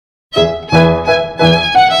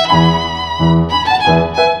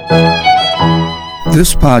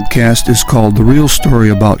This podcast is called The Real Story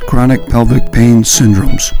About Chronic Pelvic Pain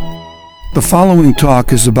Syndromes. The following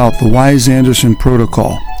talk is about the Wise-Anderson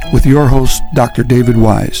Protocol with your host, Dr. David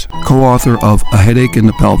Wise, co-author of A Headache in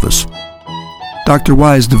the Pelvis. Dr.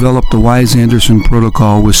 Wise developed the Wise-Anderson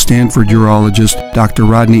Protocol with Stanford urologist Dr.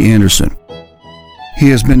 Rodney Anderson. He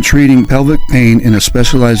has been treating pelvic pain in a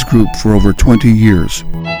specialized group for over 20 years.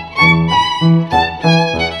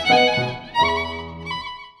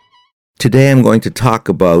 Today I'm going to talk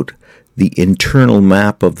about the internal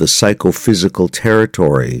map of the psychophysical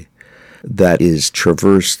territory that is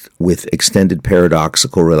traversed with extended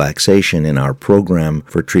paradoxical relaxation in our program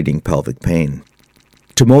for treating pelvic pain.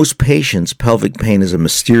 To most patients, pelvic pain is a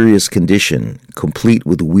mysterious condition, complete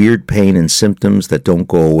with weird pain and symptoms that don't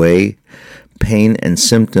go away, pain and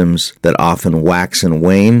symptoms that often wax and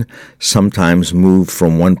wane, sometimes move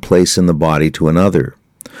from one place in the body to another.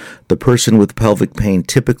 The person with pelvic pain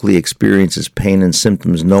typically experiences pain and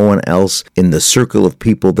symptoms no one else in the circle of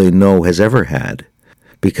people they know has ever had.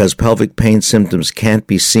 Because pelvic pain symptoms can't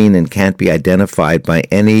be seen and can't be identified by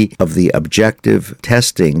any of the objective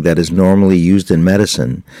testing that is normally used in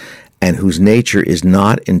medicine, and whose nature is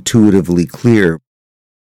not intuitively clear,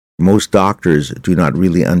 most doctors do not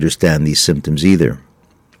really understand these symptoms either.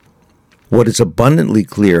 What is abundantly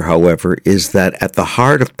clear, however, is that at the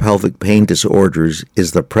heart of pelvic pain disorders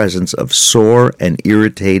is the presence of sore and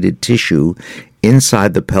irritated tissue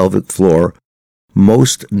inside the pelvic floor,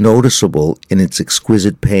 most noticeable in its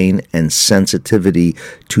exquisite pain and sensitivity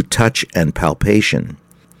to touch and palpation.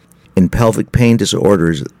 In pelvic pain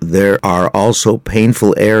disorders, there are also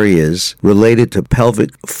painful areas related to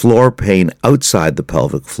pelvic floor pain outside the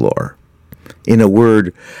pelvic floor. In a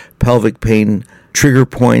word, pelvic pain trigger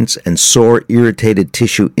points and sore, irritated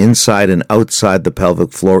tissue inside and outside the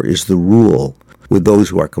pelvic floor is the rule with those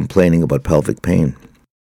who are complaining about pelvic pain.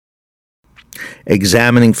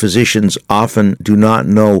 Examining physicians often do not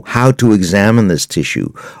know how to examine this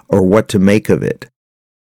tissue or what to make of it.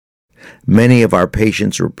 Many of our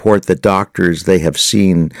patients report that doctors they have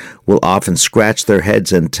seen will often scratch their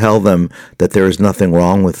heads and tell them that there is nothing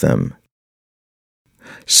wrong with them.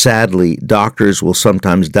 Sadly, doctors will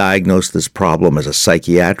sometimes diagnose this problem as a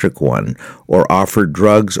psychiatric one or offer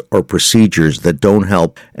drugs or procedures that don't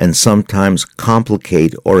help and sometimes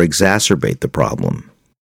complicate or exacerbate the problem.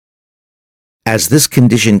 As this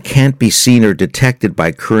condition can't be seen or detected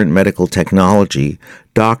by current medical technology,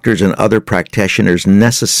 doctors and other practitioners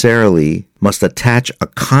necessarily must attach a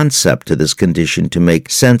concept to this condition to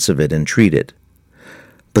make sense of it and treat it.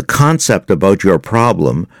 The concept about your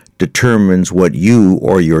problem determines what you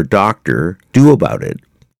or your doctor do about it.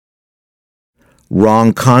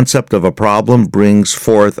 Wrong concept of a problem brings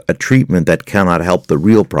forth a treatment that cannot help the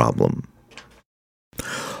real problem.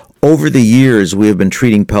 Over the years we have been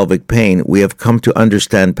treating pelvic pain, we have come to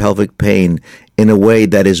understand pelvic pain in a way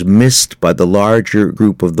that is missed by the larger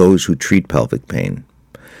group of those who treat pelvic pain.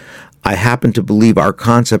 I happen to believe our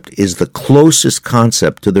concept is the closest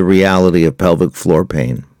concept to the reality of pelvic floor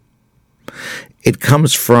pain. It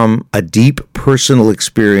comes from a deep personal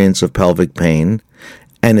experience of pelvic pain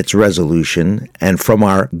and its resolution, and from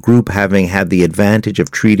our group having had the advantage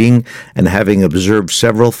of treating and having observed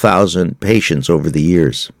several thousand patients over the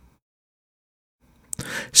years.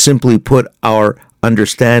 Simply put, our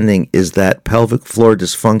understanding is that pelvic floor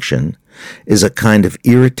dysfunction is a kind of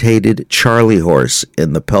irritated Charlie horse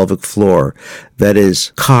in the pelvic floor that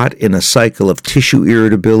is caught in a cycle of tissue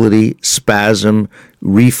irritability, spasm,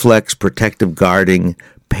 reflex protective guarding,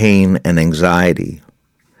 pain, and anxiety.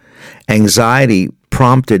 Anxiety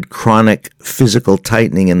prompted chronic physical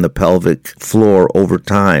tightening in the pelvic floor over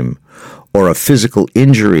time, or a physical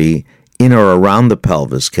injury in or around the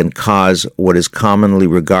pelvis can cause what is commonly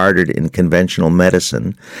regarded in conventional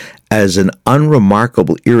medicine as an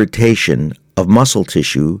unremarkable irritation of muscle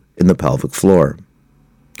tissue in the pelvic floor.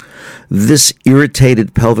 This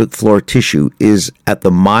irritated pelvic floor tissue is at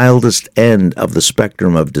the mildest end of the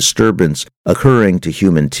spectrum of disturbance occurring to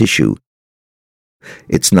human tissue.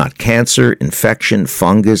 It's not cancer, infection,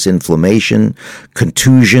 fungus, inflammation,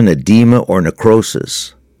 contusion, edema, or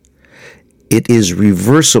necrosis. It is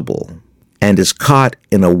reversible and is caught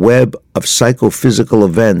in a web of psychophysical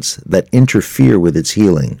events that interfere with its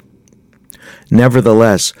healing.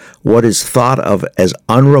 Nevertheless, what is thought of as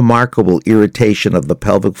unremarkable irritation of the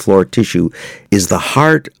pelvic floor tissue is the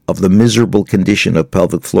heart of the miserable condition of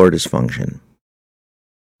pelvic floor dysfunction.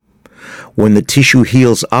 When the tissue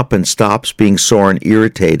heals up and stops being sore and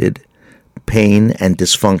irritated, pain and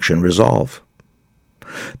dysfunction resolve.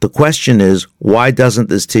 The question is, why doesn't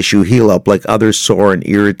this tissue heal up like other sore and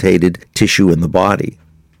irritated tissue in the body?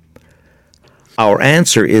 Our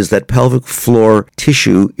answer is that pelvic floor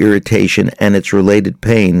tissue irritation and its related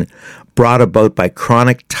pain brought about by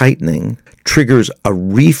chronic tightening triggers a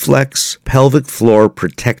reflex pelvic floor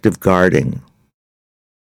protective guarding.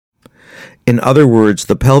 In other words,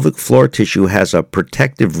 the pelvic floor tissue has a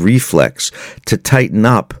protective reflex to tighten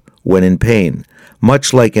up when in pain,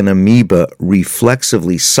 much like an amoeba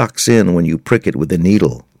reflexively sucks in when you prick it with a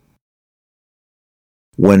needle.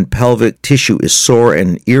 When pelvic tissue is sore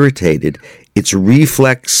and irritated, its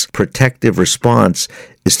reflex protective response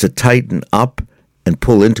is to tighten up and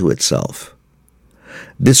pull into itself.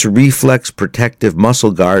 This reflex protective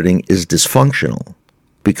muscle guarding is dysfunctional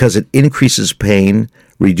because it increases pain,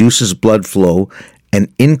 reduces blood flow,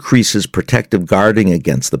 and increases protective guarding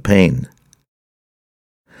against the pain.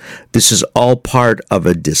 This is all part of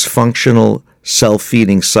a dysfunctional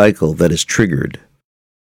self-feeding cycle that is triggered.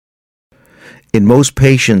 In most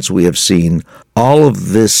patients we have seen, all of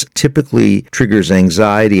this typically triggers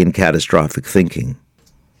anxiety and catastrophic thinking.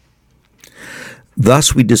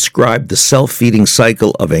 Thus, we describe the self-feeding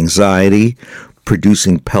cycle of anxiety,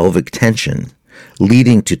 producing pelvic tension,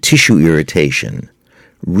 leading to tissue irritation,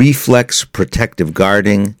 reflex protective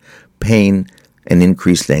guarding, pain, and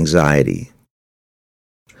increased anxiety.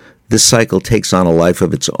 This cycle takes on a life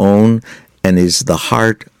of its own and is the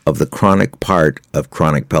heart of the chronic part of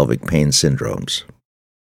chronic pelvic pain syndromes.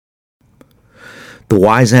 The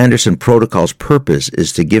Wise-Anderson protocol's purpose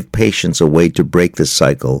is to give patients a way to break this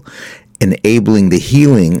cycle, enabling the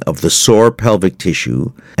healing of the sore pelvic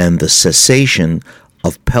tissue and the cessation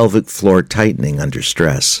of pelvic floor tightening under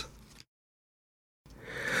stress.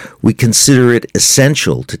 We consider it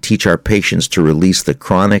essential to teach our patients to release the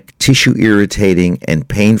chronic tissue-irritating and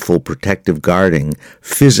painful protective guarding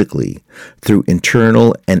physically through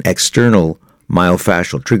internal and external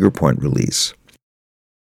myofascial trigger point release.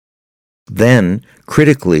 Then,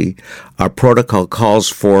 critically, our protocol calls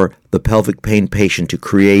for the pelvic pain patient to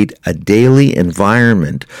create a daily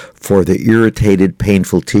environment for the irritated,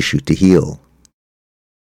 painful tissue to heal.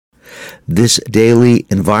 This daily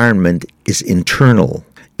environment is internal,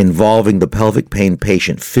 involving the pelvic pain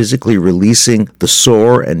patient physically releasing the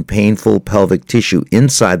sore and painful pelvic tissue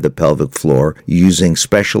inside the pelvic floor using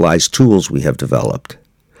specialized tools we have developed.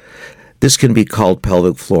 This can be called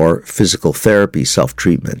pelvic floor physical therapy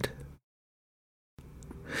self-treatment.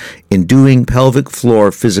 In doing pelvic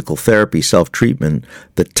floor physical therapy self-treatment,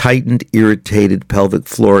 the tightened, irritated pelvic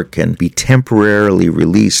floor can be temporarily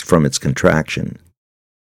released from its contraction.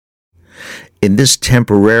 In this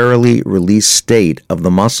temporarily released state of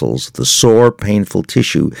the muscles, the sore, painful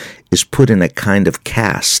tissue is put in a kind of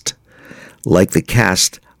cast, like the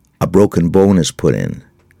cast a broken bone is put in.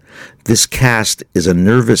 This cast is a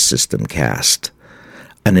nervous system cast,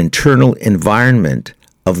 an internal environment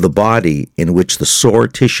of the body in which the sore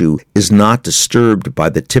tissue is not disturbed by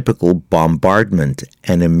the typical bombardment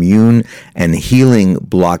and immune and healing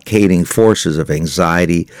blockading forces of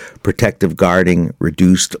anxiety, protective guarding,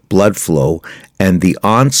 reduced blood flow, and the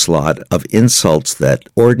onslaught of insults that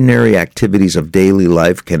ordinary activities of daily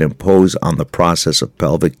life can impose on the process of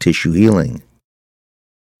pelvic tissue healing.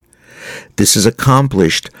 This is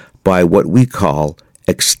accomplished by what we call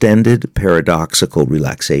extended paradoxical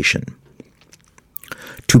relaxation.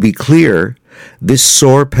 To be clear, this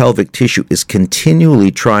sore pelvic tissue is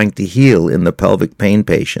continually trying to heal in the pelvic pain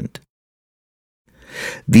patient.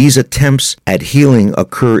 These attempts at healing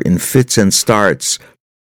occur in fits and starts,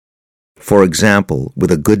 for example, with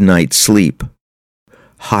a good night's sleep,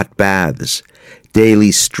 hot baths,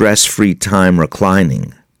 daily stress-free time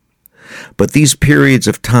reclining. But these periods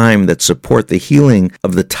of time that support the healing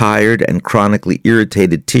of the tired and chronically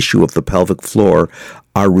irritated tissue of the pelvic floor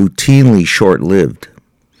are routinely short-lived.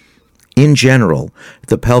 In general,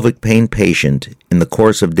 the pelvic pain patient in the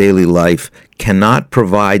course of daily life cannot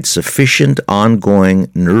provide sufficient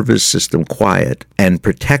ongoing nervous system quiet and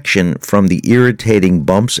protection from the irritating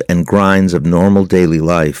bumps and grinds of normal daily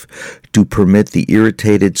life to permit the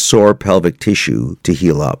irritated, sore pelvic tissue to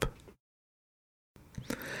heal up.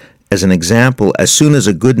 As an example, as soon as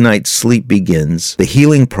a good night's sleep begins, the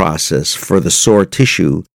healing process for the sore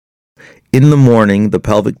tissue, in the morning, the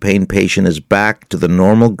pelvic pain patient is back to the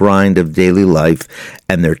normal grind of daily life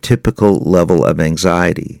and their typical level of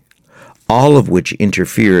anxiety, all of which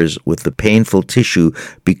interferes with the painful tissue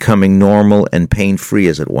becoming normal and pain-free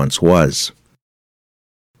as it once was.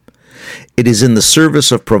 It is in the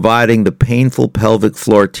service of providing the painful pelvic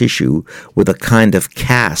floor tissue with a kind of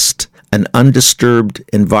cast, an undisturbed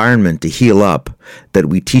environment to heal up, that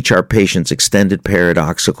we teach our patients extended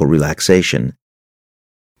paradoxical relaxation.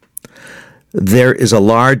 There is a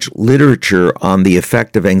large literature on the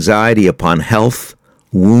effect of anxiety upon health,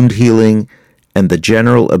 wound healing, and the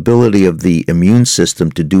general ability of the immune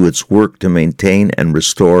system to do its work to maintain and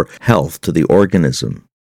restore health to the organism.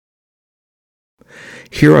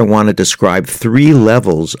 Here I want to describe 3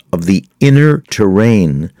 levels of the inner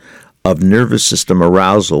terrain of nervous system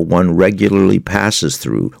arousal one regularly passes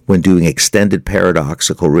through when doing extended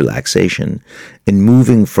paradoxical relaxation and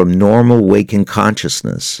moving from normal waking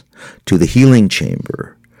consciousness to the healing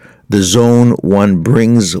chamber, the zone one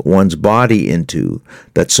brings one's body into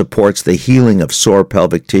that supports the healing of sore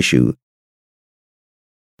pelvic tissue.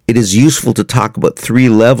 It is useful to talk about 3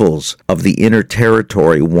 levels of the inner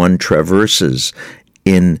territory one traverses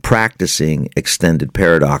in practicing extended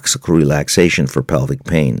paradoxical relaxation for pelvic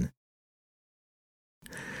pain.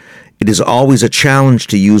 It is always a challenge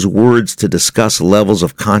to use words to discuss levels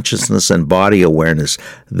of consciousness and body awareness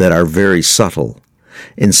that are very subtle.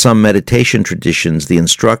 In some meditation traditions, the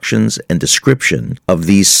instructions and description of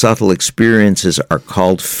these subtle experiences are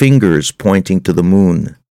called fingers pointing to the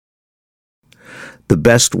moon. The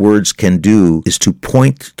best words can do is to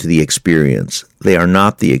point to the experience. They are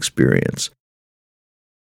not the experience.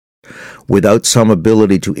 Without some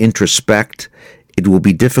ability to introspect, it will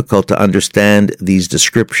be difficult to understand these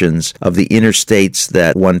descriptions of the inner states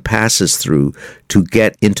that one passes through to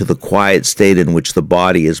get into the quiet state in which the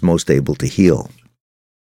body is most able to heal.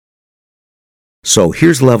 So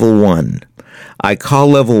here's level 1. I call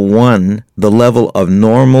level 1 the level of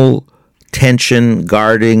normal tension,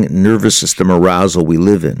 guarding, nervous system arousal we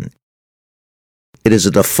live in. It is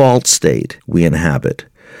a default state we inhabit.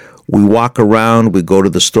 We walk around, we go to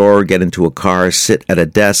the store, get into a car, sit at a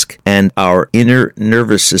desk, and our inner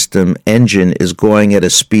nervous system engine is going at a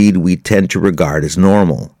speed we tend to regard as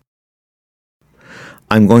normal.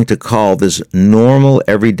 I'm going to call this normal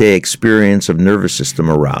everyday experience of nervous system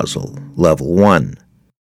arousal, level 1.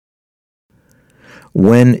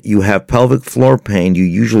 When you have pelvic floor pain, you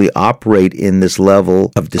usually operate in this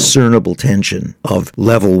level of discernible tension, of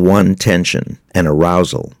level 1 tension and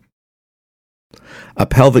arousal. A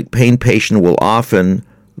pelvic pain patient will often,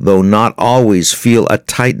 though not always, feel a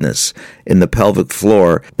tightness in the pelvic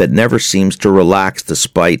floor that never seems to relax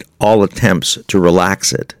despite all attempts to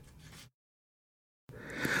relax it.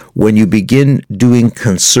 When you begin doing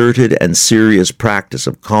concerted and serious practice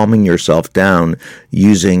of calming yourself down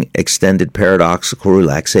using extended paradoxical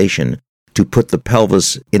relaxation to put the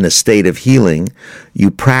pelvis in a state of healing, you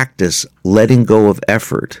practice letting go of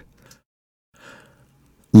effort,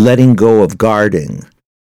 letting go of guarding,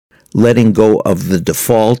 letting go of the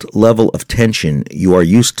default level of tension you are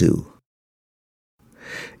used to.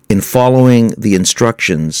 In following the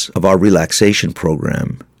instructions of our relaxation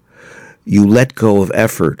program, you let go of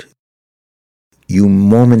effort. You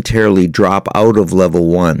momentarily drop out of level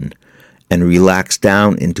 1 and relax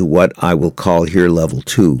down into what I will call here level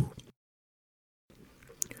 2.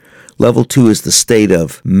 Level 2 is the state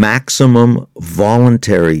of maximum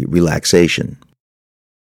voluntary relaxation.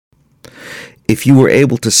 If you were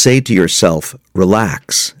able to say to yourself,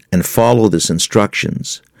 relax, and follow these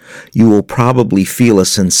instructions, you will probably feel a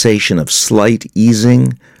sensation of slight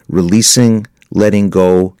easing, releasing, letting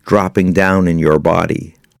go, dropping down in your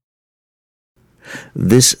body.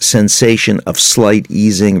 This sensation of slight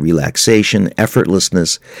easing, relaxation,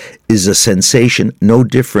 effortlessness is a sensation no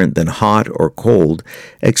different than hot or cold,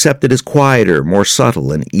 except it is quieter, more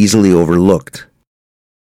subtle, and easily overlooked.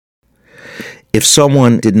 If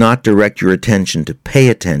someone did not direct your attention to pay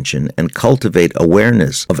attention and cultivate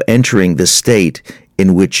awareness of entering the state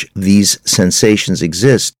in which these sensations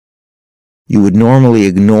exist, you would normally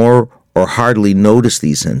ignore or hardly notice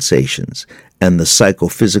these sensations and the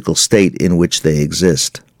psychophysical state in which they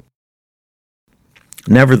exist.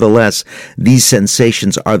 Nevertheless, these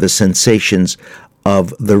sensations are the sensations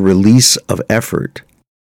of the release of effort,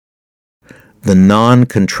 the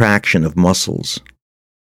non-contraction of muscles.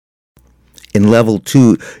 In level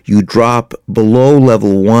 2, you drop below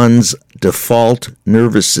level 1's default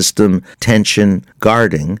nervous system tension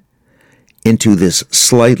guarding into this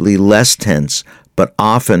slightly less tense, but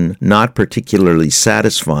often not particularly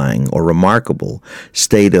satisfying or remarkable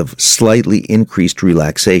state of slightly increased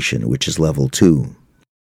relaxation, which is level 2.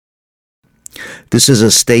 This is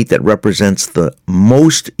a state that represents the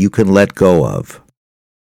most you can let go of,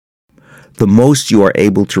 the most you are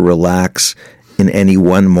able to relax in any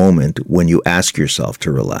one moment when you ask yourself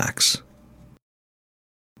to relax.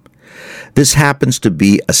 This happens to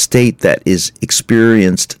be a state that is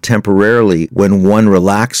experienced temporarily when one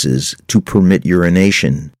relaxes to permit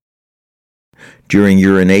urination. During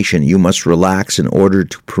urination, you must relax in order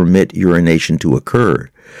to permit urination to occur.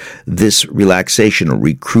 This relaxation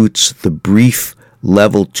recruits the brief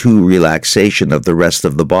level 2 relaxation of the rest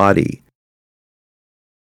of the body.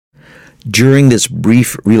 During this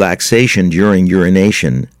brief relaxation during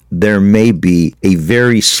urination, there may be a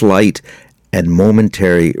very slight and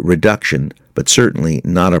momentary reduction, but certainly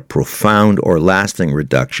not a profound or lasting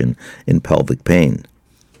reduction in pelvic pain.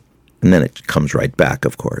 And then it comes right back,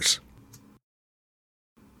 of course.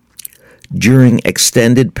 During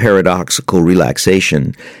extended paradoxical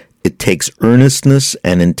relaxation, it takes earnestness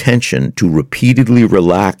and intention to repeatedly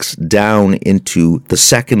relax down into the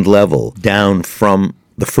second level, down from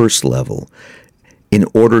the first level, in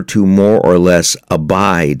order to more or less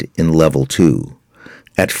abide in level 2.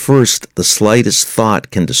 At first, the slightest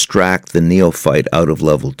thought can distract the neophyte out of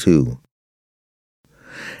level 2.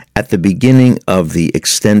 At the beginning of the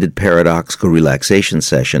extended paradoxical relaxation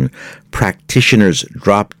session, practitioners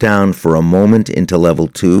drop down for a moment into level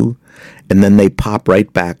 2, and then they pop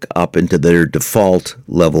right back up into their default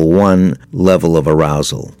level 1 level of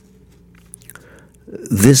arousal.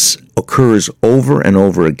 This occurs over and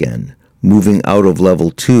over again, moving out of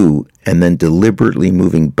level 2 and then deliberately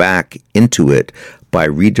moving back into it by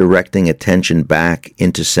redirecting attention back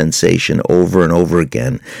into sensation over and over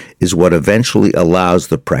again is what eventually allows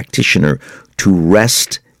the practitioner to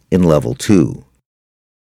rest in level 2.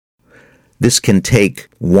 This can take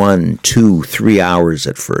 1, 2, 3 hours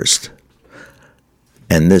at first.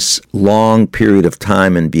 And this long period of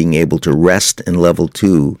time and being able to rest in level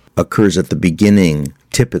 2 occurs at the beginning,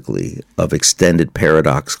 typically, of extended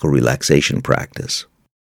paradoxical relaxation practice.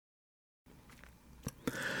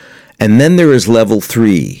 And then there is level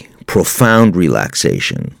 3, profound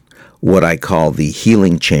relaxation, what I call the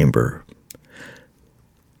healing chamber.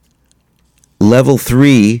 Level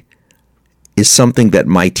 3 is something that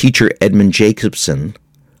my teacher Edmund Jacobson,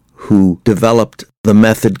 who developed the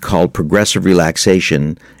method called progressive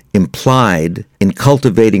relaxation, implied in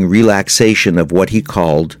cultivating relaxation of what he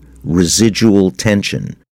called residual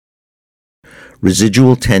tension.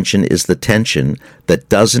 Residual tension is the tension that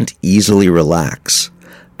doesn't easily relax,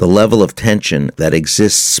 the level of tension that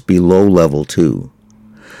exists below level 2.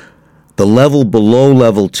 The level below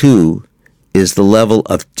level 2 is the level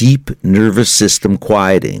of deep nervous system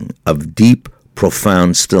quieting, of deep,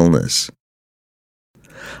 profound stillness.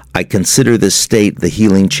 I consider this state the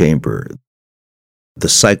healing chamber, the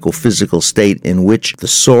psychophysical state in which the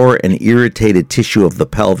sore and irritated tissue of the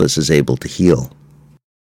pelvis is able to heal.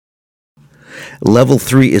 Level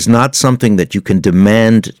 3 is not something that you can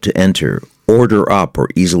demand to enter, order up, or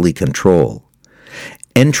easily control.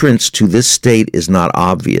 Entrance to this state is not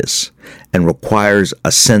obvious and requires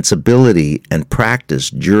a sensibility and practice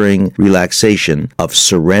during relaxation of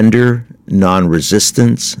surrender,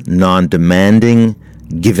 non-resistance, non-demanding,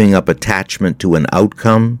 giving up attachment to an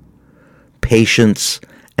outcome, patience,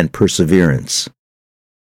 and perseverance.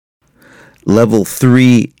 Level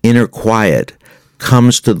 3, inner quiet,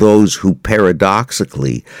 comes to those who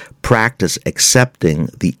paradoxically practice accepting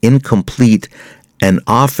the incomplete and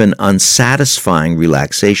often unsatisfying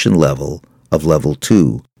relaxation level of level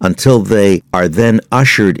 2 until they are then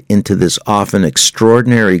ushered into this often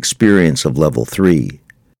extraordinary experience of level 3.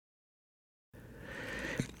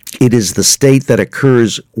 It is the state that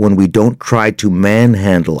occurs when we don't try to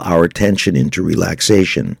manhandle our attention into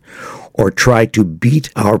relaxation or try to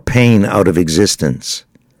beat our pain out of existence.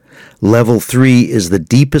 Level 3 is the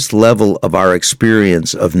deepest level of our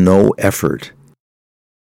experience of no effort.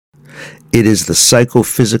 It is the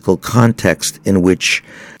psychophysical context in which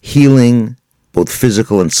healing, both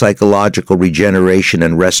physical and psychological regeneration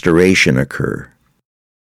and restoration occur.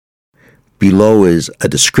 Below is a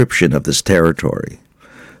description of this territory.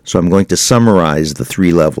 So I'm going to summarize the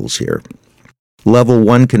 3 levels here. Level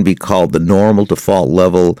 1 can be called the normal default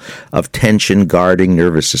level of tension guarding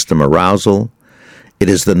nervous system arousal. It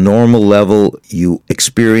is the normal level you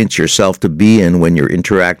experience yourself to be in when you're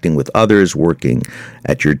interacting with others, working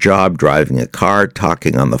at your job, driving a car,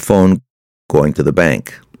 talking on the phone, going to the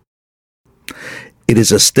bank. It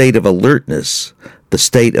is a state of alertness, the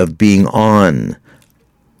state of being on,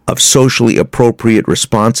 of socially appropriate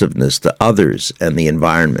responsiveness to others and the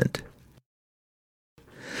environment.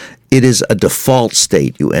 It is a default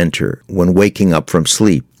state you enter when waking up from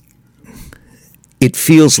sleep. It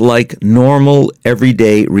feels like normal,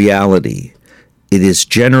 everyday reality. It is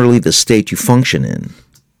generally the state you function in.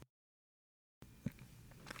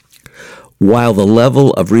 While the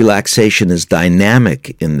level of relaxation is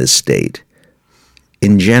dynamic in this state,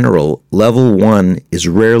 in general, level 1 is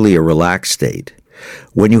rarely a relaxed state.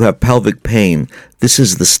 When you have pelvic pain, this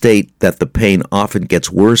is the state that the pain often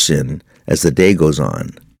gets worse in as the day goes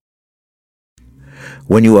on.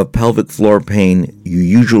 When you have pelvic floor pain, you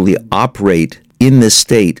usually operate in this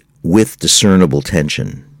state with discernible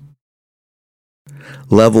tension.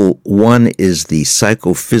 Level 1 is the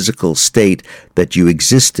psychophysical state that you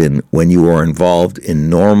exist in when you are involved in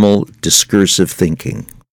normal discursive thinking.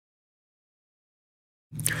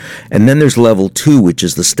 And then there's level 2, which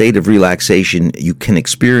is the state of relaxation you can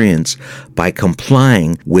experience by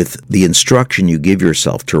complying with the instruction you give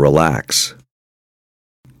yourself to relax.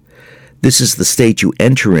 This is the state you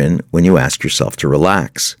enter in when you ask yourself to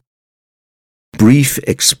relax. Brief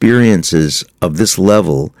experiences of this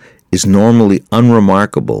level is normally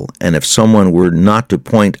unremarkable, and if someone were not to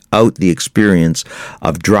point out the experience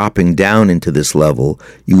of dropping down into this level,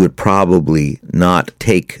 you would probably not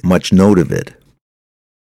take much note of it.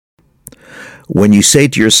 When you say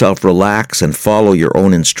to yourself, relax and follow your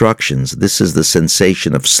own instructions, this is the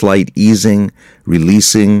sensation of slight easing,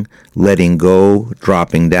 releasing, letting go,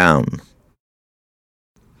 dropping down.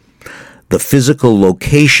 The physical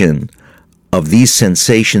location of these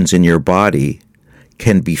sensations in your body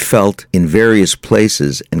can be felt in various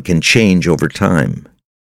places and can change over time.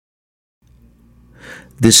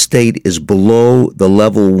 This state is below the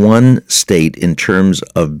level 1 state in terms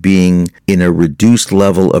of being in a reduced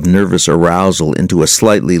level of nervous arousal into a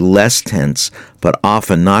slightly less tense, but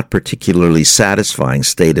often not particularly satisfying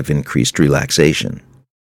state of increased relaxation.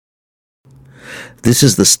 This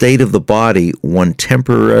is the state of the body one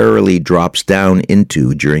temporarily drops down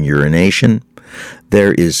into during urination.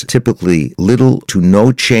 There is typically little to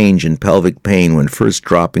no change in pelvic pain when first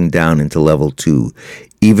dropping down into level 2,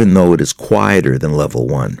 even though it is quieter than level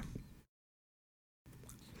 1.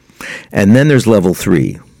 And then there's level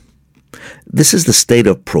 3. This is the state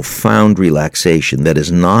of profound relaxation that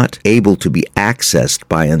is not able to be accessed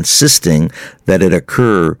by insisting that it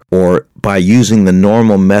occur or by using the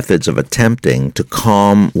normal methods of attempting to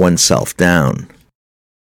calm oneself down.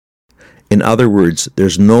 In other words,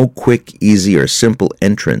 there's no quick, easy, or simple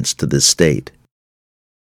entrance to this state.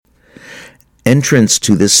 Entrance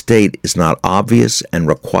to this state is not obvious and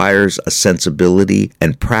requires a sensibility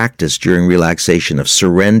and practice during relaxation of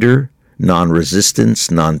surrender, non-resistance,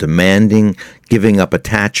 non-demanding, giving up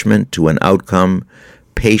attachment to an outcome,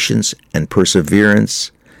 patience and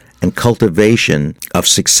perseverance, and cultivation of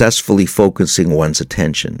successfully focusing one's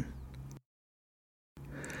attention.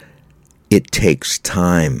 It takes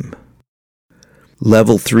time.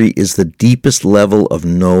 Level 3 is the deepest level of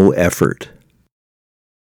no effort.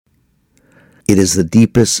 It is the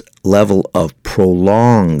deepest level of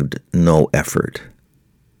prolonged no effort.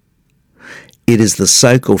 It is the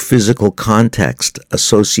psychophysical context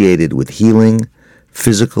associated with healing,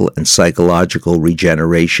 physical and psychological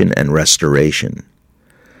regeneration and restoration.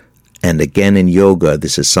 And again in yoga,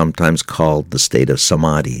 this is sometimes called the state of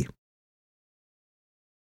samadhi.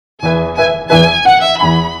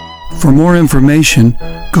 For more information,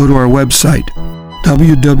 go to our website,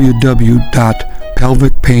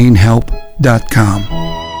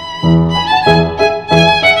 www.pelvicpainhelp.com.